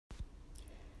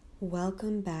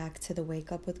Welcome back to the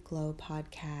Wake Up with Glow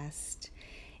podcast.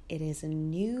 It is a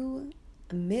new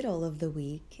middle of the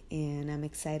week, and I'm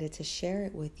excited to share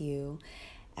it with you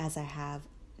as I have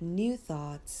new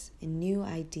thoughts and new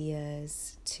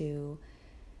ideas to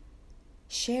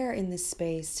share in this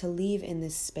space, to leave in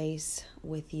this space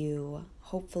with you.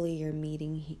 Hopefully you're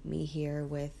meeting me here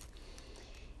with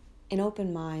an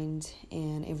open mind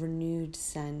and a renewed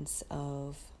sense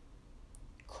of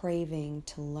craving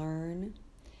to learn,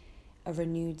 a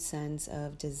renewed sense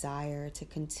of desire to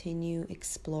continue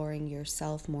exploring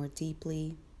yourself more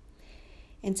deeply,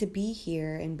 and to be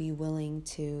here and be willing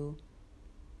to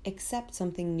accept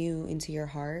something new into your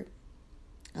heart,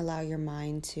 allow your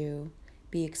mind to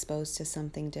be exposed to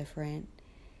something different,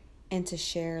 and to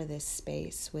share this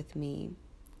space with me,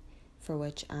 for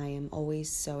which I am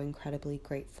always so incredibly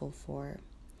grateful for.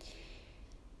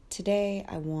 Today,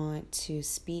 I want to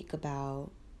speak about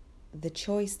the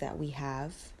choice that we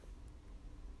have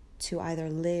to either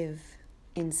live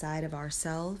inside of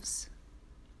ourselves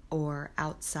or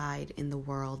outside in the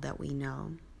world that we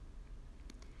know.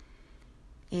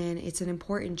 And it's an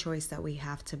important choice that we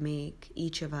have to make,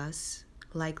 each of us,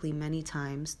 likely many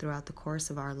times throughout the course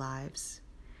of our lives,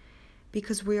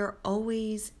 because we are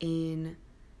always in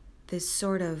this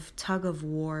sort of tug of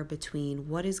war between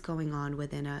what is going on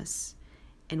within us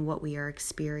and what we are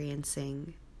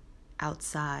experiencing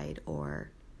outside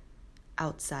or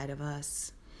outside of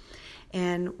us.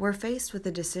 And we're faced with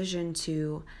the decision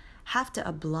to have to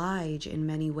oblige in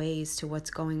many ways to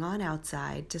what's going on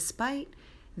outside, despite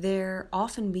there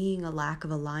often being a lack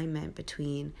of alignment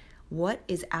between what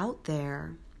is out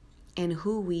there and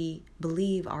who we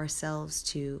believe ourselves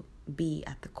to be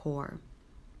at the core.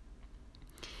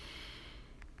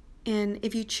 And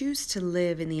if you choose to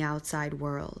live in the outside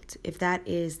world, if that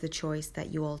is the choice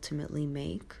that you ultimately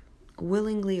make,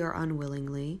 willingly or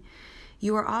unwillingly,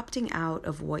 you are opting out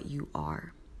of what you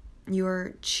are.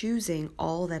 You're choosing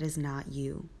all that is not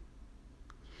you.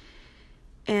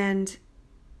 And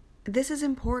this is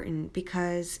important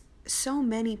because so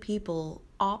many people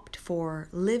opt for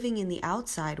living in the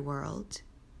outside world,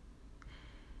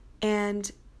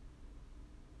 and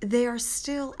they are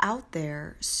still out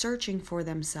there searching for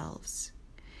themselves.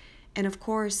 And of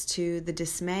course, to the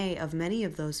dismay of many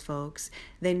of those folks,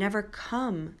 they never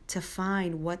come to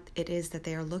find what it is that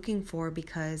they are looking for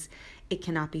because it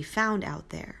cannot be found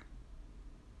out there.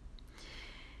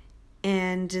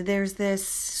 And there's this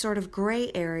sort of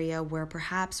gray area where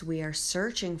perhaps we are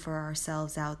searching for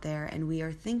ourselves out there, and we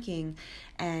are thinking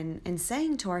and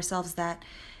saying to ourselves that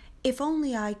if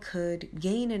only I could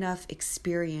gain enough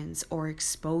experience or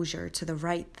exposure to the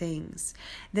right things,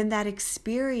 then that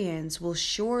experience will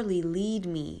surely lead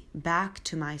me back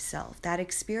to myself. That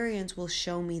experience will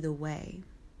show me the way.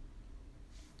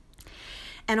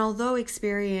 And although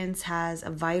experience has a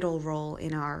vital role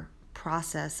in our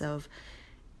process of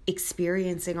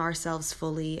experiencing ourselves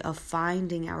fully, of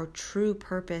finding our true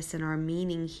purpose and our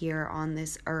meaning here on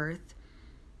this earth,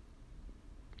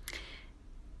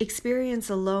 experience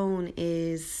alone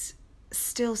is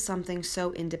still something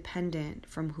so independent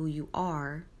from who you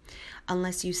are,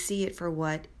 unless you see it for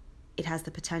what it has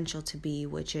the potential to be,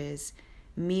 which is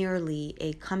merely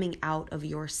a coming out of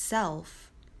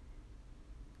yourself,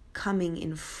 coming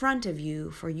in front of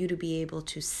you for you to be able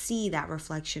to see that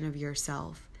reflection of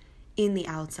yourself in the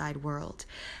outside world.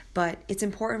 But it's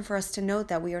important for us to note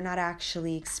that we are not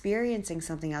actually experiencing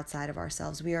something outside of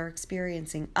ourselves. We are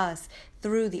experiencing us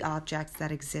through the objects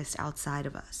that exist outside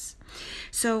of us.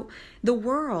 So the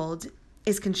world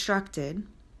is constructed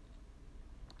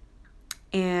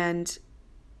and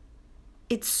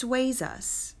it sways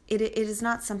us. It is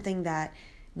not something that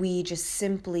we just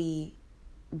simply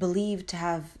believed to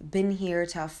have been here,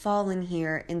 to have fallen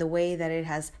here in the way that it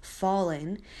has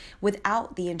fallen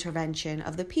without the intervention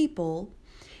of the people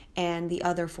and the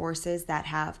other forces that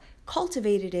have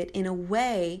cultivated it in a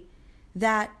way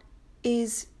that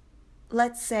is,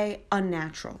 let's say,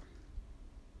 unnatural.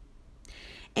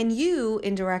 And you,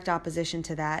 in direct opposition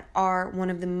to that, are one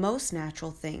of the most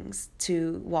natural things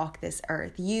to walk this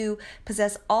earth. You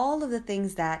possess all of the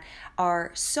things that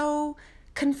are so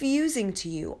confusing to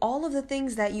you, all of the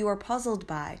things that you are puzzled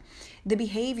by, the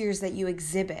behaviors that you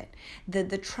exhibit,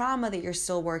 the trauma that you're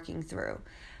still working through,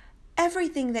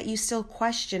 everything that you still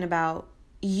question about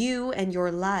you and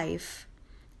your life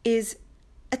is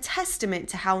a testament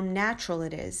to how natural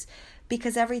it is,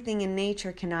 because everything in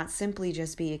nature cannot simply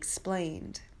just be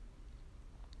explained.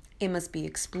 It must be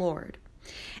explored.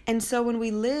 And so when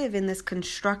we live in this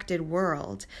constructed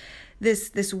world,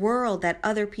 this world that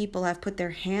other people have put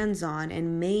their hands on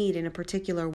and made in a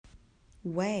particular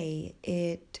way,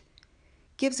 it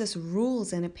gives us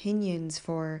rules and opinions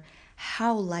for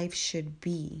how life should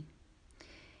be.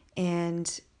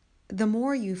 And the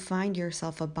more you find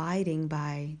yourself abiding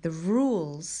by the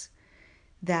rules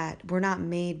that were not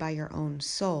made by your own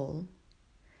soul,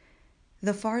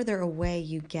 the farther away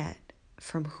you get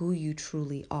from who you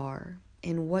truly are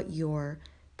and what your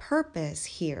purpose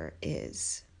here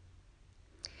is.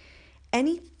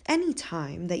 Any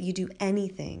time that you do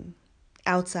anything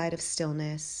outside of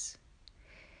stillness,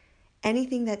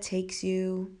 anything that takes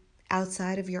you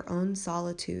outside of your own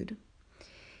solitude,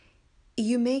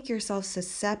 you make yourself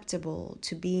susceptible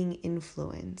to being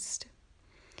influenced.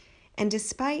 And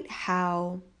despite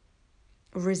how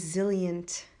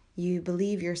resilient you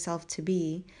believe yourself to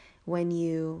be when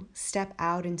you step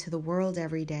out into the world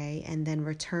every day and then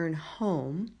return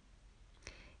home,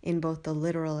 in both the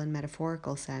literal and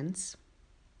metaphorical sense,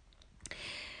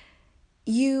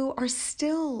 you are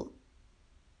still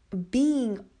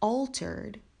being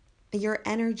altered. Your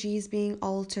energy is being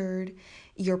altered.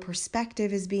 Your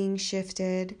perspective is being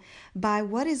shifted by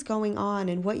what is going on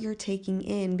and what you're taking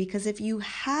in. Because if you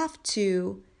have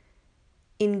to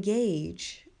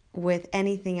engage with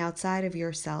anything outside of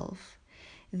yourself,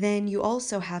 then you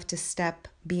also have to step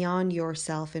beyond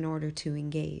yourself in order to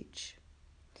engage.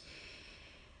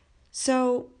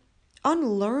 So,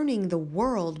 unlearning the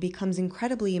world becomes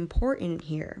incredibly important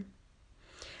here.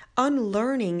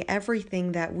 Unlearning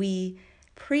everything that we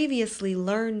previously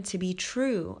learned to be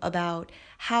true about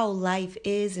how life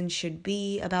is and should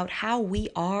be, about how we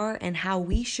are and how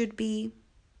we should be.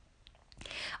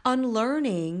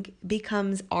 Unlearning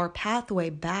becomes our pathway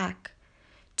back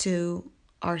to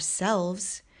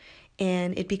ourselves,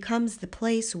 and it becomes the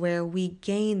place where we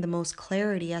gain the most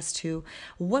clarity as to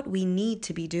what we need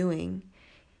to be doing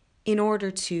in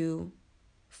order to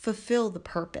fulfill the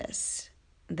purpose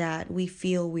that we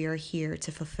feel we are here to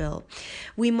fulfill.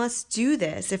 We must do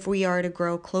this if we are to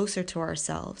grow closer to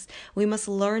ourselves. We must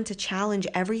learn to challenge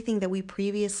everything that we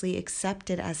previously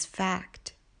accepted as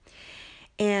fact.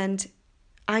 And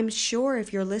I'm sure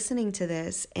if you're listening to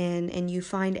this and you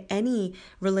find any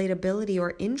relatability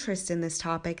or interest in this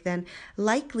topic, then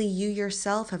likely you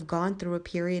yourself have gone through a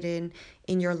period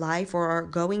in your life or are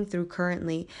going through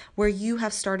currently where you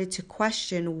have started to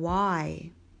question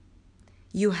why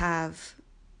you have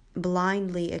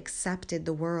blindly accepted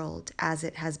the world as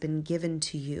it has been given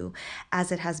to you, as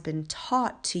it has been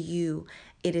taught to you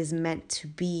it is meant to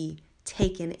be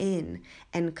taken in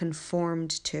and conformed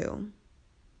to.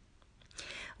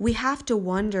 We have to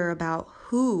wonder about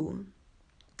who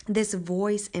this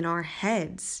voice in our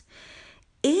heads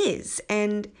is.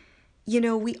 And,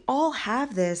 we all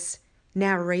have this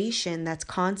narration that's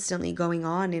constantly going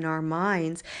on in our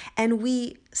minds, and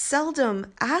we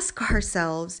seldom ask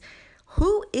ourselves,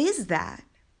 who is that?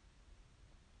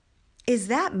 Is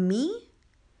that me?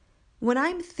 When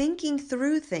I'm thinking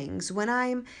through things, when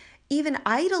I'm even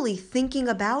idly thinking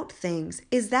about things,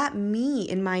 is that me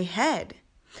in my head?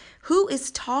 Who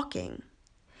is talking?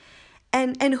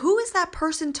 And who is that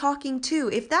person talking to?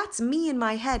 If that's me in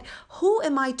my head, who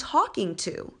am I talking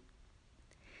to?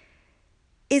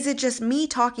 Is it just me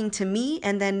talking to me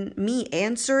and then me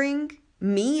answering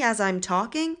me as I'm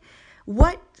talking?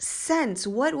 What sense,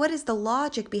 what is the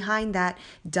logic behind that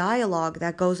dialogue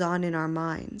that goes on in our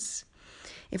minds?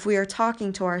 If we are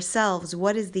talking to ourselves,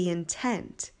 what is the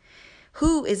intent?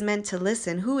 Who is meant to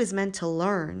listen? Who is meant to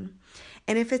learn?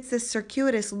 And if it's this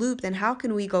circuitous loop, then how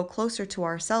can we go closer to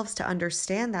ourselves to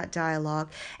understand that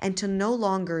dialogue and to no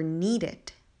longer need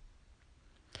it?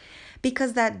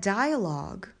 Because that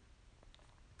dialogue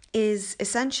is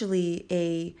essentially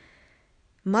a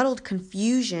muddled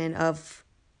confusion of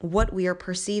what we are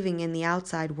perceiving in the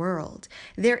outside world.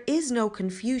 There is no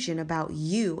confusion about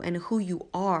you and who you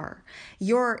are.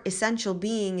 Your essential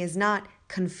being is not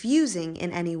confusing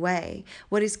in any way.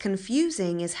 What is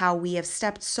confusing is how we have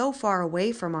stepped so far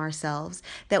away from ourselves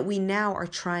that we now are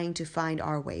trying to find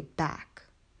our way back.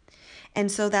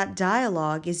 And so that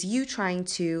dialogue is you trying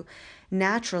to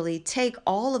naturally take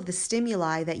all of the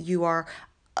stimuli that you are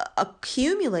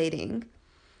accumulating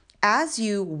as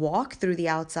you walk through the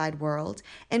outside world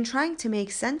and trying to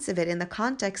make sense of it in the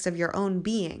context of your own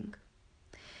being.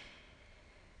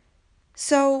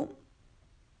 So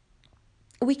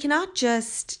we cannot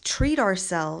just treat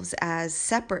ourselves as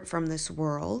separate from this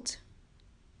world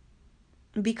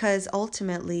because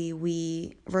ultimately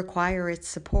we require its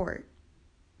support.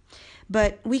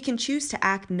 But we can choose to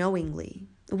act knowingly.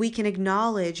 We can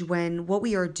acknowledge when what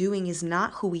we are doing is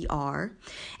not who we are,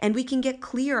 and we can get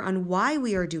clear on why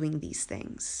we are doing these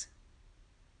things.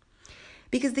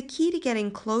 Because the key to getting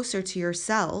closer to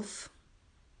yourself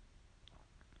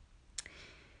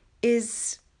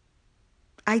is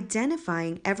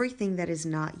identifying everything that is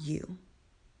not you,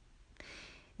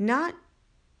 not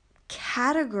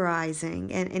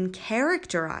categorizing and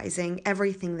characterizing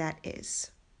everything that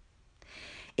is.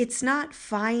 It's not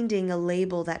finding a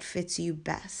label that fits you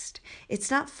best. It's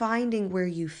not finding where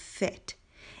you fit.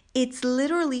 It's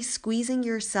literally squeezing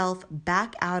yourself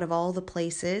back out of all the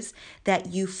places that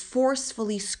you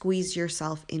forcefully squeeze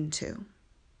yourself into.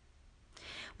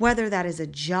 Whether that is a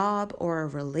job or a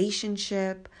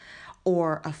relationship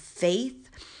or a faith,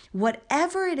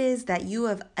 whatever it is that you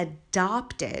have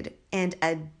adopted and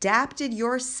adapted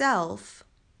yourself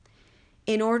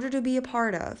in order to be a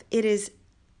part of, it is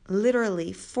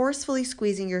literally forcefully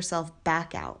squeezing yourself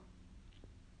back out.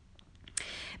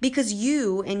 Because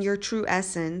you and your true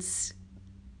essence,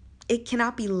 it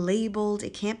cannot be labeled,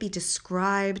 it can't be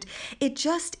described, it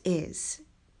just is.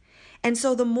 And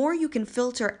so the more you can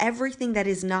filter everything that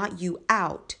is not you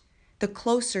out, the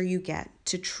closer you get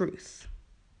to truth.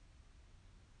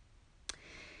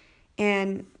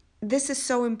 And this is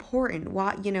so important.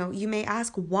 Why, you may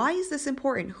ask, why is this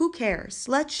important? Who cares?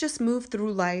 Let's just move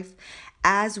through life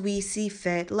as we see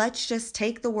fit. Let's just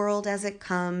take the world as it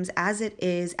comes, as it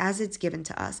is, as it's given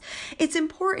to us. It's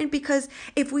important because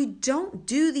if we don't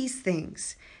do these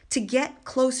things to get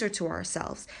closer to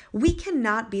ourselves, we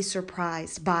cannot be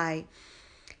surprised by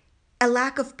a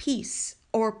lack of peace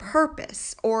or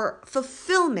purpose or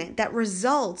fulfillment that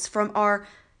results from our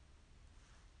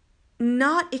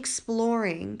not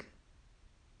exploring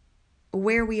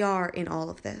where we are in all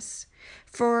of this.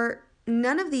 For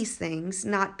none of these things,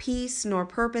 not peace, nor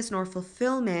purpose, nor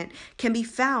fulfillment, can be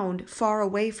found far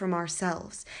away from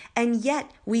ourselves. And yet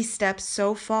we step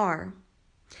so far.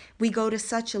 We go to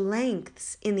such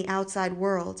lengths in the outside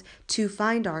world to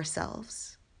find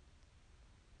ourselves.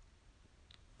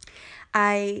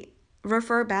 I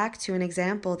refer back to an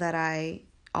example that I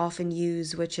often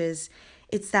use, which is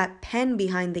it's that pen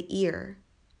behind the ear.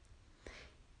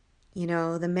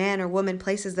 The man or woman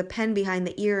places the pen behind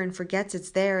the ear and forgets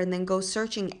it's there and then goes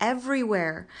searching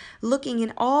everywhere, looking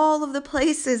in all of the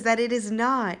places that it is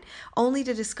not, only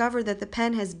to discover that the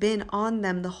pen has been on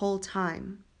them the whole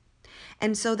time.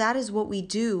 And so that is what we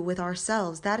do with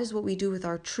ourselves. That is what we do with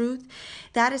our truth.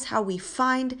 That is how we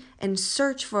find and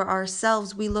search for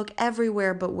ourselves. We look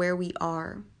everywhere but where we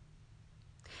are.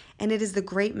 And it is the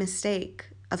great mistake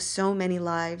of so many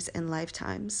lives and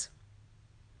lifetimes.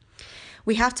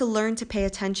 We have to learn to pay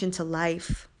attention to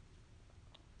life.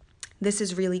 This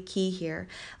is really key here.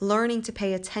 Learning to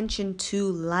pay attention to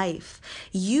life.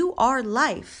 You are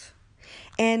life.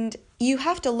 And you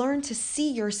have to learn to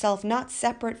see yourself not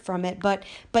separate from it, but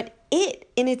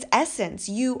it in its essence.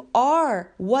 You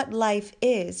are what life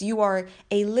is. You are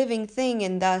a living thing,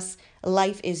 and thus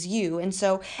life is you. And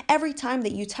so every time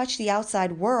that you touch the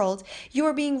outside world, you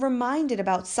are being reminded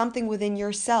about something within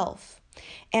yourself.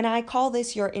 And I call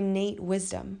this your innate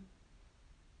wisdom.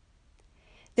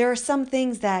 There are some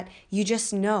things that you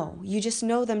just know. You just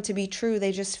know them to be true.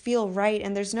 They just feel right,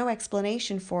 and there's no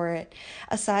explanation for it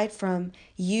aside from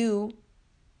you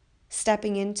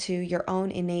stepping into your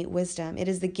own innate wisdom. It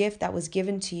is the gift that was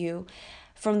given to you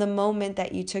from the moment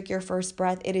that you took your first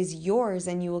breath. It is yours,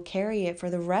 and you will carry it for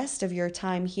the rest of your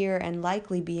time here and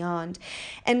likely beyond.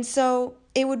 And so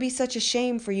it would be such a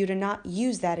shame for you to not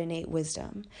use that innate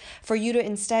wisdom, for you to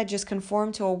instead just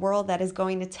conform to a world that is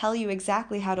going to tell you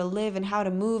exactly how to live and how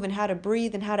to move and how to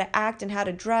breathe and how to act and how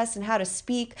to dress and how to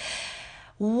speak.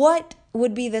 What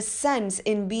would be the sense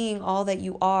in being all that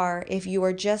you are if you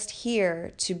are just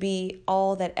here to be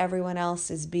all that everyone else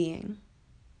is being?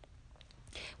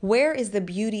 Where is the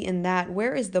beauty in that?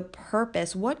 Where is the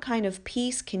purpose? What kind of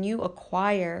peace can you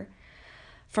acquire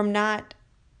from not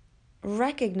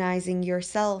recognizing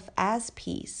yourself as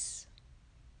peace,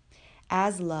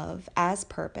 as love, as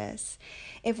purpose?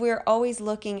 If we're always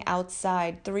looking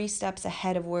outside, 3 steps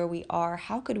ahead of where we are,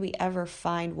 how could we ever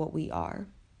find what we are?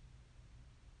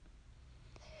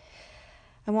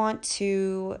 I want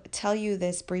to tell you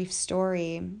this brief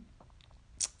story.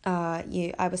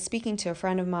 I was speaking to a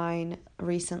friend of mine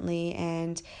recently,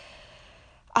 and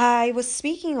I was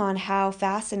speaking on how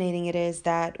fascinating it is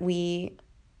that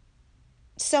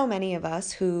so many of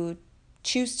us who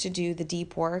choose to do the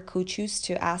deep work, who choose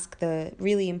to ask the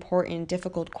really important,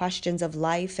 difficult questions of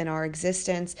life and our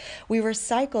existence, we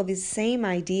recycle these same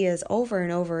ideas over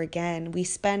and over again. We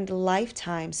spend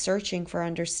lifetimes searching for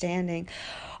understanding,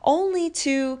 only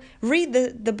to read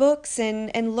the books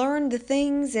and learn the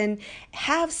things and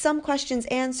have some questions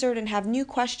answered and have new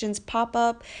questions pop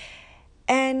up.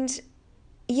 And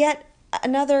yet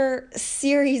another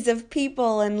series of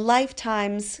people and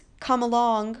lifetimes come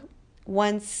along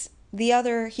once the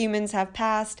other humans have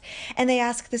passed, and they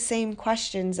ask the same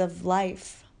questions of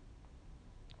life.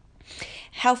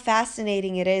 How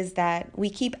fascinating it is that we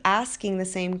keep asking the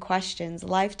same questions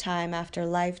lifetime after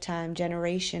lifetime,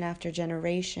 generation after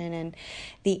generation, and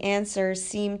the answers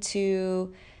seem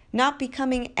to not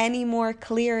becoming any more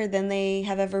clear than they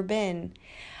have ever been.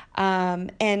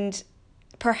 And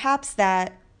perhaps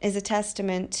that is a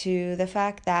testament to the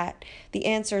fact that the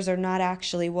answers are not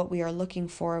actually what we are looking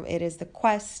for. It is the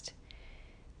quest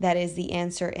that is the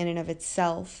answer in and of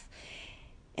itself.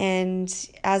 And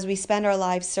as we spend our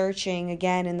lives searching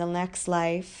again in the next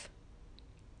life,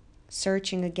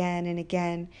 searching again and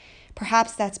again,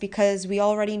 perhaps that's because we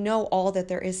already know all that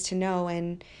there is to know,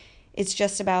 and it's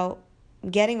just about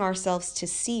getting ourselves to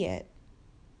see it.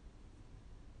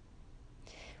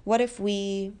 What if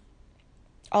we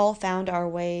all found our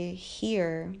way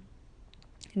here,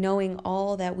 knowing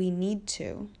all that we need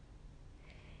to?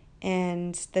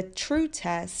 And the true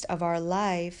test of our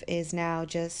life is now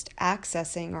just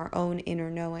accessing our own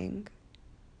inner knowing.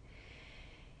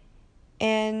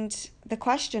 And the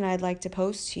question I'd like to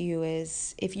pose to you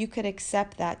is if you could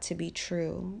accept that to be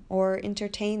true, or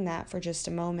entertain that for just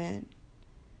a moment,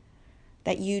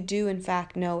 that you do in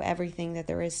fact know everything that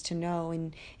there is to know,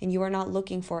 and you are not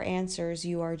looking for answers,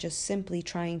 you are just simply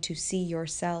trying to see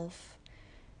yourself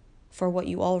for what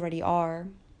you already are.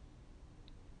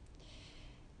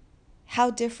 How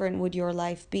different would your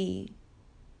life be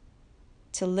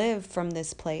to live from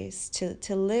this place,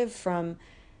 to live from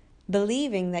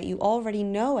believing that you already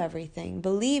know everything,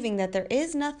 believing that there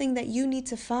is nothing that you need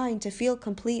to find to feel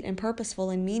complete and purposeful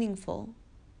and meaningful?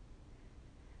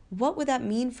 What would that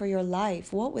mean for your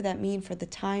life? What would that mean for the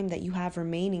time that you have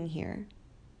remaining here?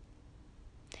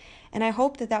 And I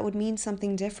hope that that would mean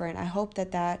something different. I hope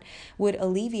that that would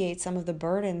alleviate some of the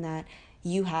burden that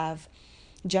you have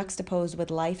juxtaposed with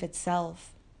life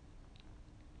itself.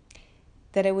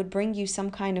 That it would bring you some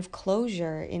kind of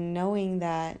closure in knowing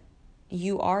that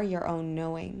you are your own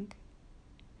knowing,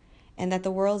 and that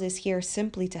the world is here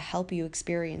simply to help you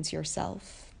experience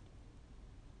yourself.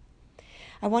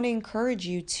 I want to encourage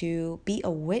you to be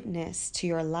a witness to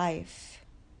your life,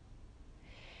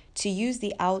 to use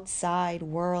the outside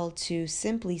world to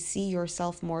simply see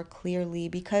yourself more clearly,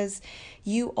 because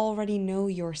you already know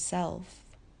yourself.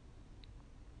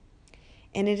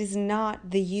 And it is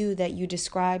not the you that you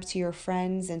describe to your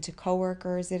friends and to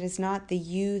coworkers. It is not the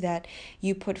you that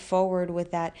you put forward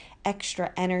with that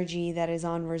extra energy that is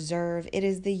on reserve. It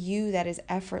is the you that is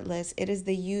effortless. It is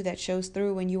the you that shows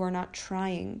through when you are not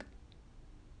trying.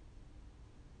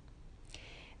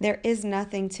 There is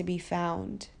nothing to be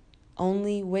found,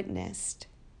 only witnessed.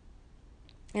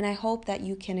 And I hope that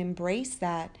you can embrace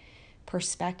that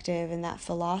perspective and that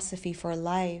philosophy for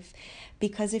life,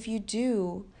 because if you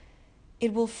do,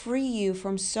 it will free you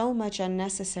from so much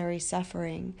unnecessary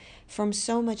suffering, from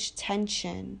so much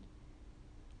tension,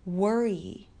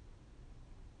 worry.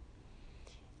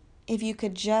 If you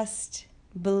could just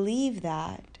believe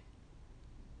that,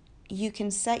 you can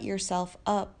set yourself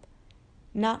up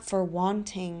not for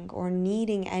wanting or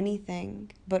needing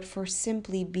anything, but for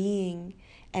simply being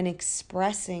and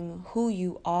expressing who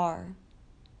you are.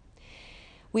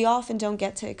 We often don't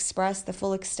get to express the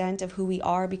full extent of who we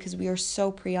are because we are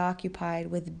so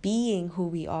preoccupied with being who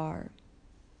we are.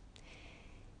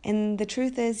 And the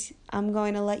truth is, I'm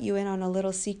going to let you in on a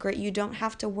little secret. You don't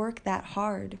have to work that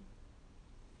hard.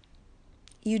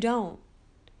 You don't.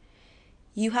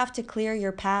 You have to clear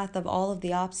your path of all of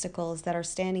the obstacles that are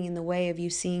standing in the way of you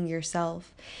seeing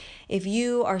yourself. If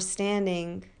you are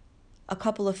standing a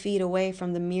couple of feet away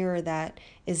from the mirror that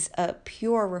is a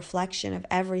pure reflection of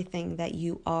everything that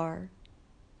you are,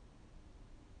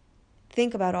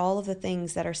 think about all of the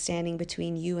things that are standing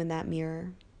between you and that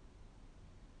mirror.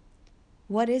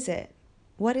 What is it?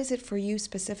 What is it for you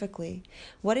specifically?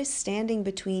 What is standing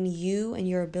between you and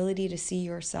your ability to see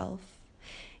yourself,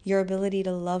 your ability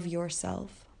to love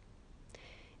yourself?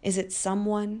 Is it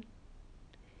someone?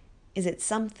 Is it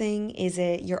something? Is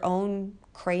it your own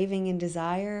craving and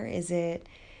desire? Is it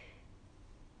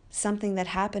something that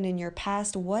happened in your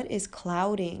past? What is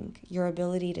clouding your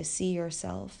ability to see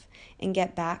yourself and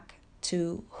get back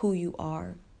to who you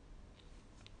are?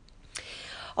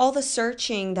 All the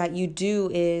searching that you do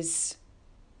is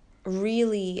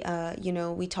really,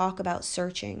 we talk about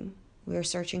searching. We are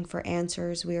searching for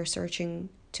answers. We are searching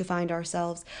to find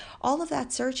ourselves. All of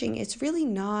that searching, it's really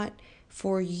not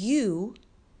for you,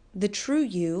 the true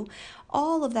you.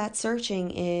 All of that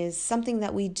searching is something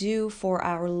that we do for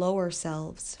our lower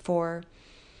selves, for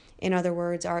In other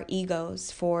words, our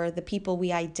egos, for the people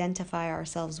we identify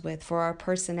ourselves with, for our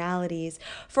personalities,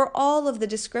 for all of the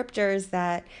descriptors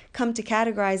that come to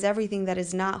categorize everything that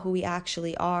is not who we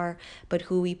actually are, but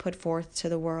who we put forth to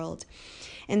the world.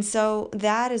 And so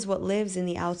that is what lives in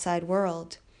the outside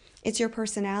world. It's your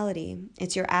personality.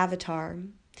 It's your avatar.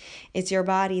 It's your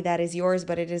body that is yours,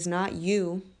 but it is not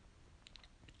you.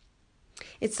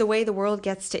 It's the way the world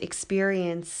gets to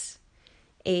experience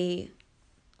a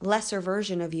lesser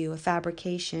version of you, a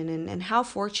fabrication. And how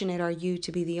fortunate are you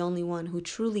to be the only one who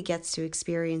truly gets to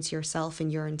experience yourself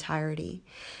in your entirety.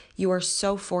 You are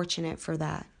so fortunate for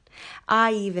that.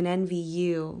 I even envy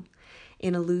you,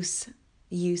 in a loose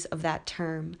use of that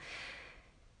term,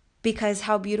 because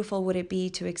how beautiful would it be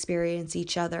to experience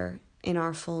each other in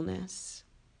our fullness?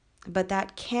 But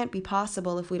that can't be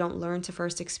possible if we don't learn to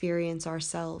first experience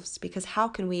ourselves, because how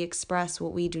can we express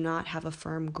what we do not have a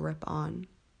firm grip on?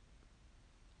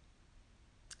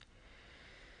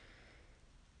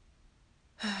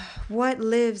 What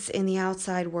lives in the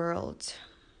outside world?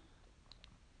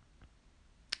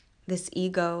 This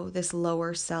ego, this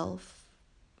lower self.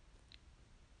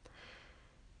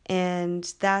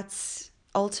 And that's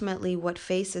ultimately what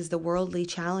faces the worldly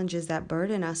challenges that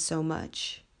burden us so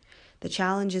much. The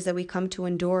challenges that we come to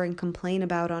endure and complain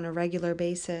about on a regular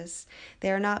basis.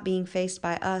 They are not being faced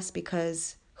by us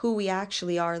because who we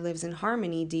actually are lives in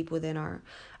harmony deep within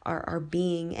our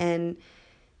being. And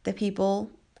the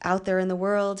people out there in the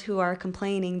world who are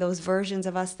complaining, those versions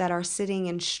of us that are sitting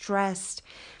and stressed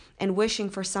and wishing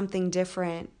for something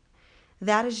different,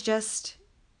 that is just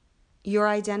your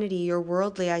identity, your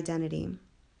worldly identity.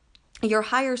 Your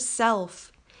higher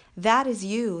self, that is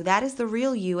you, that is the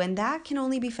real you, and that can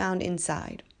only be found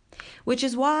inside. Which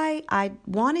is why I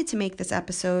wanted to make this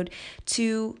episode,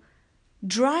 to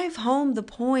drive home the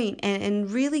point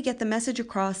and really get the message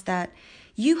across that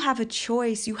you have a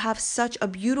choice. You have such a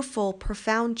beautiful,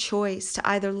 profound choice to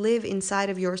either live inside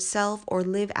of yourself or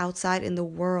live outside in the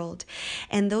world.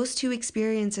 And those two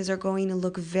experiences are going to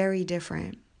look very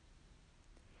different.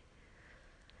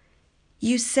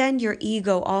 You send your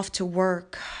ego off to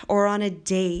work or on a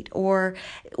date or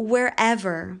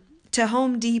wherever, to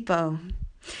Home Depot,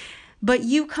 but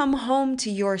you come home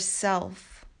to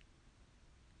yourself.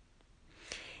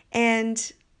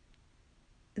 And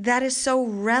that is so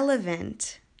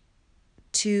relevant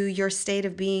to your state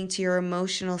of being, to your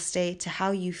emotional state, to how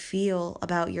you feel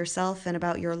about yourself and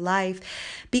about your life.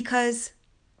 Because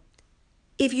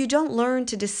if you don't learn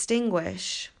to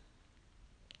distinguish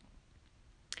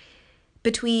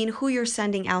between who you're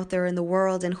sending out there in the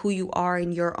world and who you are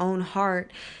in your own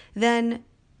heart, then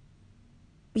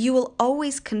you will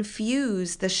always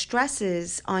confuse the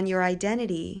stresses on your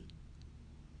identity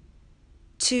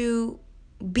to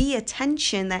be a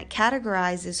tension that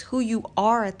categorizes who you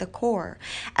are at the core,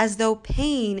 as though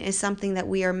pain is something that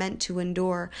we are meant to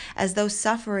endure, as though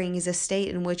suffering is a state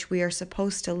in which we are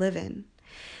supposed to live in.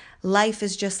 Life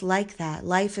is just like that.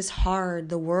 Life is hard.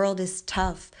 The world is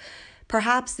tough.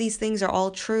 Perhaps these things are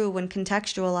all true when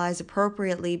contextualized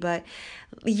appropriately, but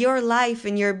your life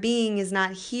and your being is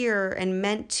not here and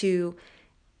meant to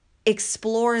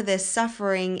explore this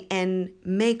suffering and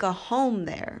make a home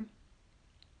there.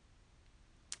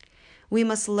 We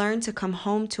must learn to come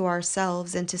home to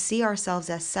ourselves and to see ourselves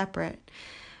as separate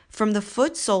from the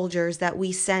foot soldiers that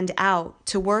we send out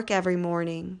to work every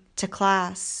morning, to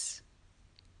class,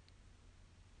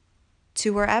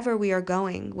 to wherever we are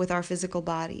going with our physical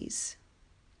bodies.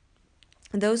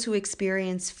 Those who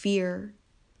experience fear,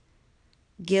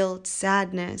 guilt,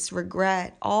 sadness,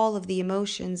 regret, all of the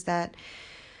emotions that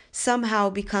somehow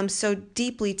become so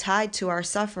deeply tied to our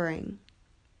suffering.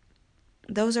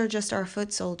 Those are just our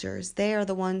foot soldiers. They are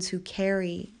the ones who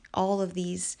carry all of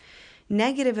these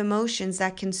negative emotions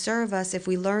that can serve us if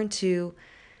we learn to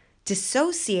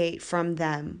dissociate from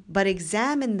them, but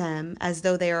examine them as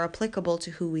though they are applicable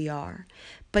to who we are,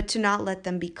 but to not let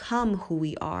them become who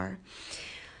we are.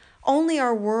 Only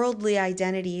our worldly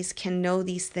identities can know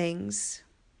these things,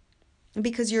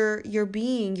 because your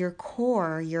being, your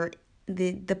core,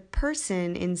 the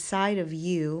person inside of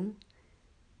you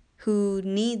who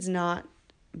needs not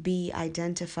be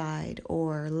identified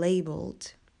or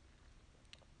labeled,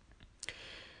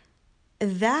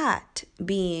 that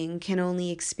being can only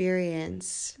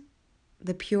experience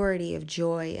the purity of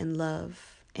joy and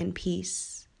love and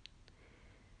peace,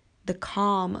 the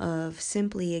calm of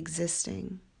simply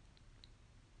existing.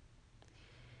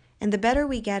 And the better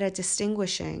we get at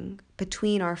distinguishing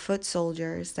between our foot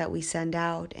soldiers that we send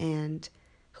out and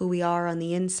who we are on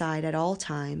the inside at all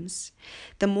times,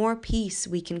 the more peace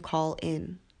we can call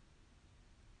in.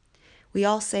 We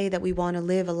all say that we want to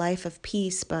live a life of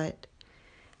peace, but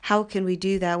How can we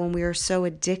do that when we are so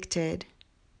addicted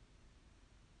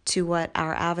to what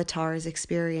our avatar is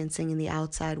experiencing in the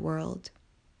outside world?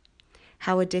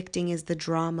 How addicting is the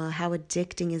drama? How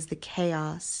addicting is the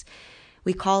chaos?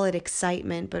 We call it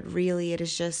excitement, but really it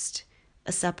is just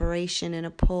a separation and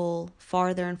a pull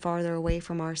farther and farther away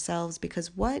from ourselves,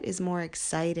 because what is more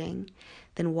exciting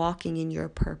than walking in your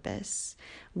purpose?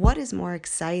 What is more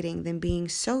exciting than being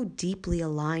so deeply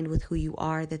aligned with who you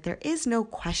are that there is no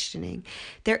questioning?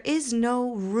 There is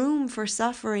no room for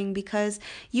suffering, because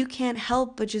you can't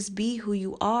help but just be who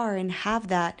you are and have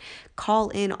that call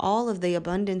in all of the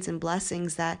abundance and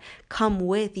blessings that come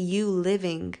with you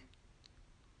living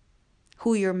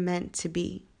who you're meant to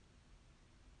be.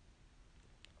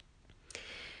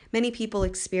 Many people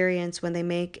experience when they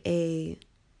make a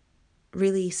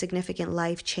really significant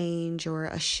life change or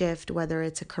a shift, whether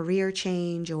it's a career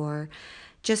change or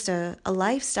just a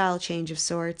lifestyle change of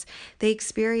sorts, they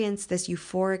experience this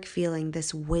euphoric feeling,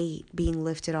 this weight being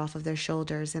lifted off of their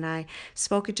shoulders. And I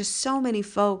spoke to so many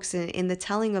folks in the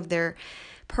telling of their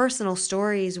personal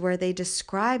stories where they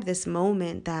describe this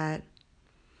moment that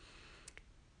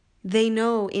they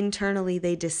know internally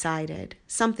they decided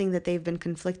something that they've been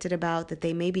conflicted about, that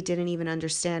they maybe didn't even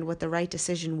understand what the right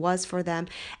decision was for them.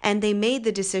 And they made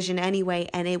the decision anyway.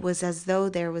 And it was as though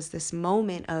there was this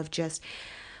moment of just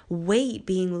weight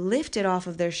being lifted off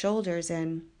of their shoulders.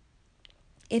 And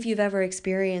if you've ever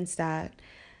experienced that,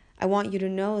 I want you to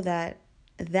know that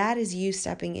that is you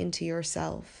stepping into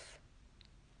yourself.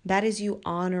 That is you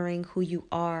honoring who you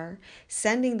are,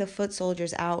 sending the foot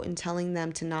soldiers out and telling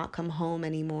them to not come home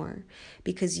anymore,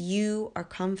 because you are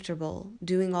comfortable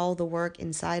doing all the work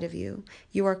inside of you.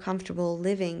 You are comfortable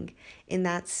living in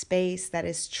that space that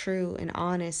is true and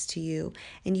honest to you,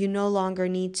 and you no longer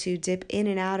need to dip in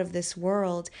and out of this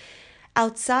world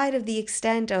outside of the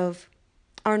extent of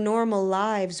our normal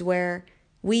lives where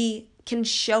we can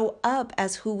show up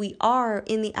as who we are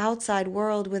in the outside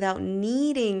world without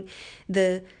needing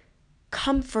the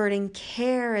comfort and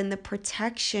care and the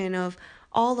protection of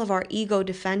all of our ego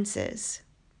defenses.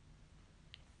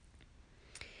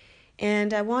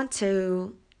 And I want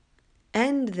to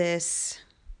end this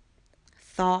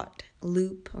thought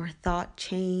loop or thought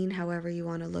chain, however you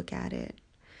want to look at it,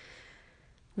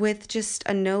 with just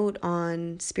a note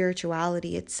on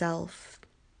spirituality itself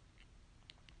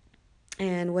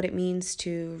and what it means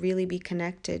to really be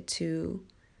connected to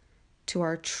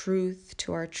our truth,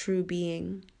 to our true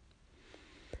being.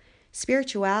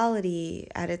 Spirituality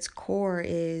at its core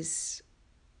is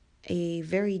a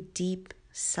very deep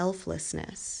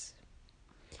selflessness.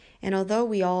 And although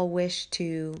we all wish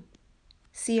to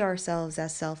see ourselves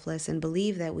as selfless and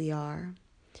believe that we are,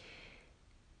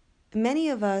 many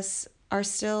of us are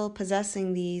still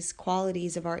possessing these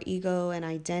qualities of our ego and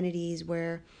identities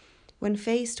where, when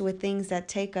faced with things that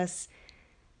take us,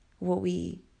 what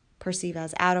we perceive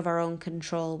as out of our own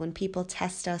control, when people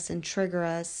test us and trigger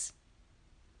us,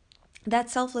 that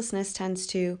selflessness tends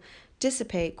to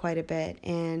dissipate quite a bit,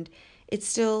 and it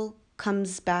still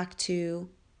comes back to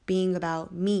being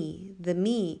about me, the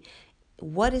me.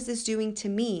 What is this doing to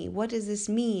me? What does this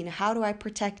mean? How do I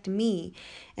protect me?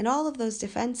 And all of those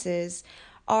defenses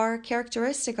are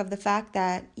characteristic of the fact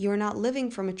that you're not living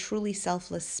from a truly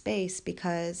selfless space,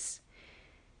 because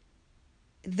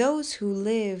those who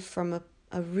live from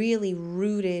a really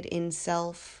rooted in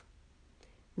self,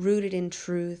 rooted in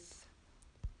truth,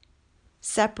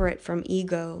 separate from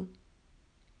ego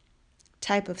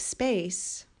type of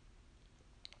space,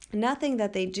 nothing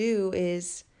that they do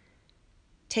is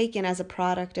taken as a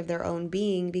product of their own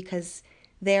being, because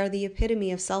they are the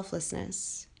epitome of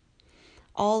selflessness.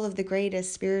 All of the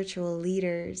greatest spiritual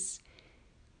leaders,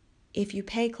 if you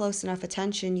pay close enough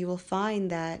attention, you will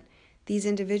find that these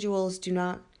individuals do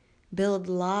not build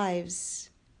lives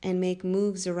and make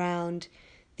moves around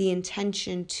the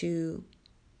intention to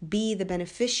be the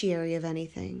beneficiary of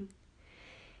anything.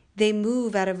 They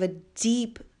move out of a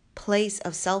deep place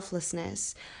of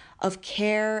selflessness, of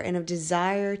care and of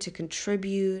desire to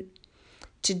contribute,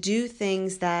 to do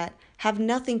things that have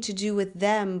nothing to do with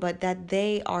them, but that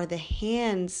they are the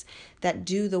hands that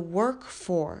do the work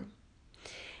for.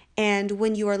 And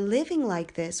when you are living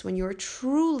like this, when you're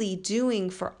truly doing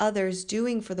for others,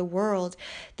 doing for the world,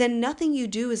 then nothing you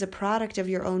do is a product of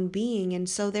your own being. And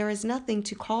so there is nothing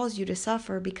to cause you to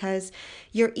suffer, because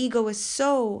your ego is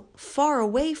so far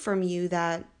away from you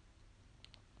that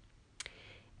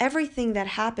everything that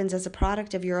happens as a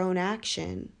product of your own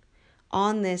action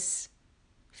on this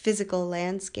physical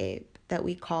landscape that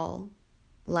we call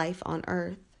life on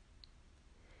earth,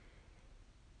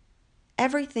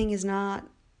 everything is not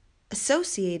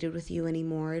associated with you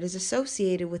anymore. It is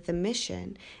associated with the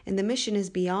mission, and the mission is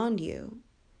beyond you.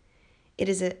 It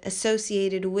is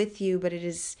associated with you, but it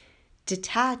is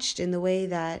detached in the way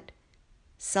that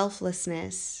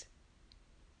selflessness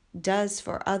does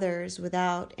for others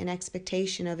without an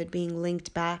expectation of it being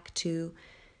linked back to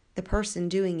the person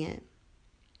doing it.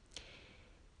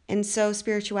 And so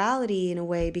spirituality, in a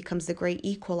way, becomes the great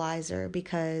equalizer,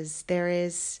 because there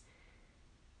is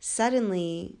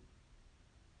suddenly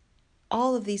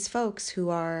all of these folks who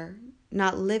are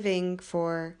not living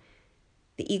for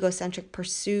the egocentric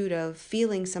pursuit of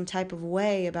feeling some type of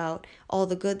way about all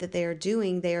the good that they are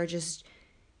doing. They are just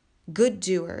good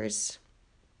doers.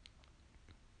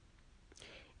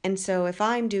 And so if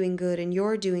I'm doing good and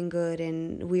you're doing good,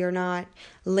 and we are not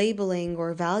labeling or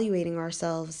evaluating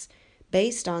ourselves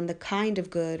based on the kind of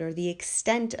good or the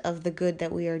extent of the good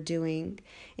that we are doing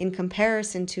in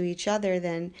comparison to each other,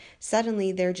 then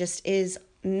suddenly there just is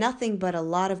nothing but a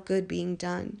lot of good being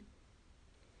done.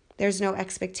 There's no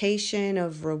expectation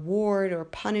of reward or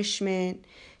punishment,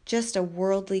 just a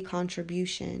worldly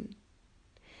contribution.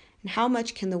 And how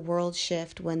much can the world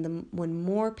shift when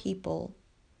more people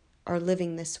are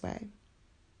living this way?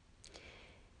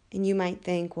 And you might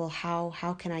think, well,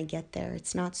 how can I get there?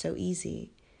 It's not so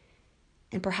easy.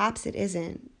 And perhaps it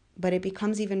isn't, but it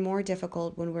becomes even more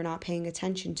difficult when we're not paying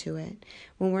attention to it,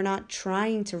 when we're not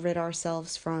trying to rid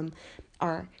ourselves from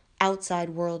our outside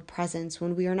world presence,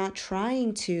 when we are not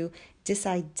trying to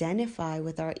disidentify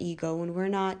with our ego, when we're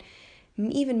not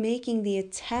even making the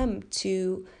attempt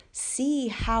to see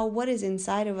how what is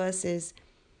inside of us is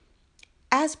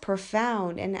as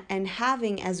profound and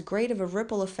having as great of a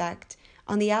ripple effect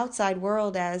on the outside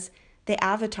world as the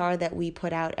avatar that we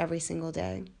put out every single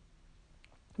day,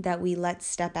 that we let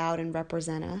step out and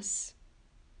represent us.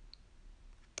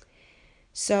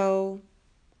 So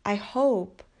I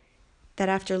hope that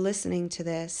after listening to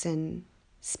this and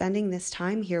spending this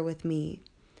time here with me,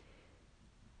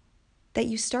 that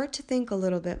you start to think a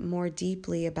little bit more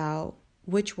deeply about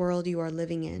which world you are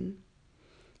living in.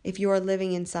 If you are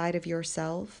living inside of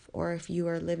yourself, or if you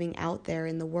are living out there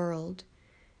in the world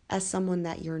as someone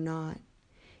that you're not.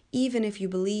 Even if you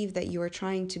believe that you are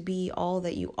trying to be all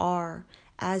that you are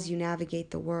as you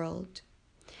navigate the world,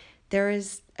 there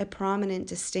is a prominent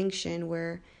distinction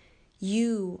where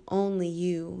you, only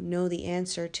you, know the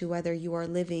answer to whether you are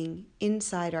living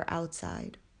inside or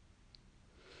outside.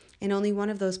 And only one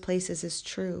of those places is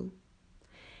true.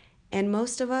 And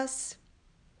most of us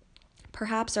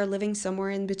perhaps are living somewhere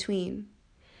in between.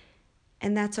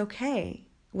 And that's okay.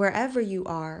 Wherever you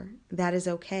are, that is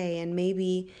okay. And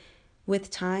maybe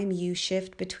with time you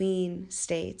shift between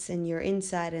states, and you're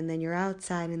inside and then you're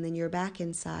outside and then you're back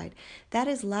inside. That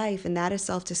is life, and that is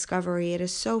self-discovery. It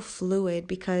is so fluid,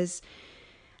 because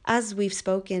as we've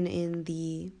spoken in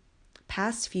the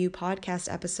past few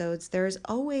podcast episodes, there's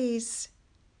always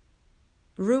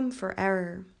room for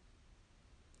error.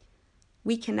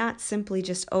 We cannot simply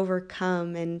just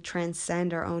overcome and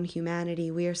transcend our own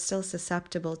humanity. We are still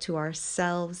susceptible to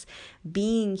ourselves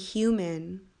being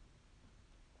human.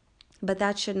 But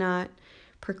that should not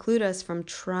preclude us from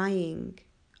trying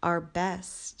our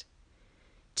best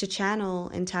to channel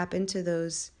and tap into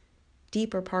those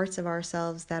deeper parts of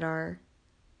ourselves that are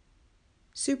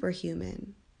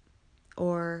superhuman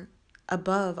or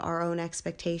above our own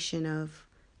expectation of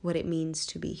what it means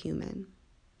to be human.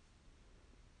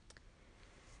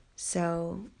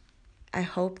 So I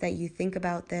hope that you think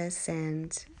about this,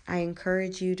 and I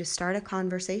encourage you to start a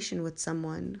conversation with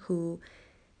someone who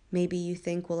maybe you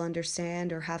think will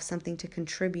understand or have something to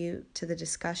contribute to the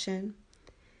discussion,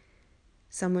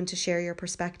 someone to share your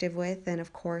perspective with. And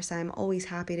of course, I'm always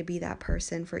happy to be that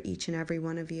person for each and every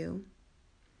one of you.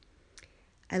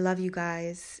 I love you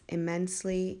guys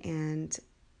immensely, and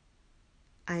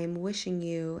I am wishing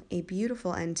you a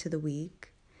beautiful end to the week.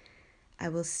 I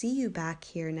will see you back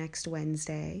here next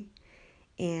Wednesday.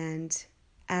 And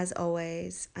as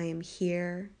always, I am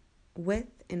here with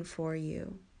and for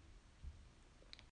you.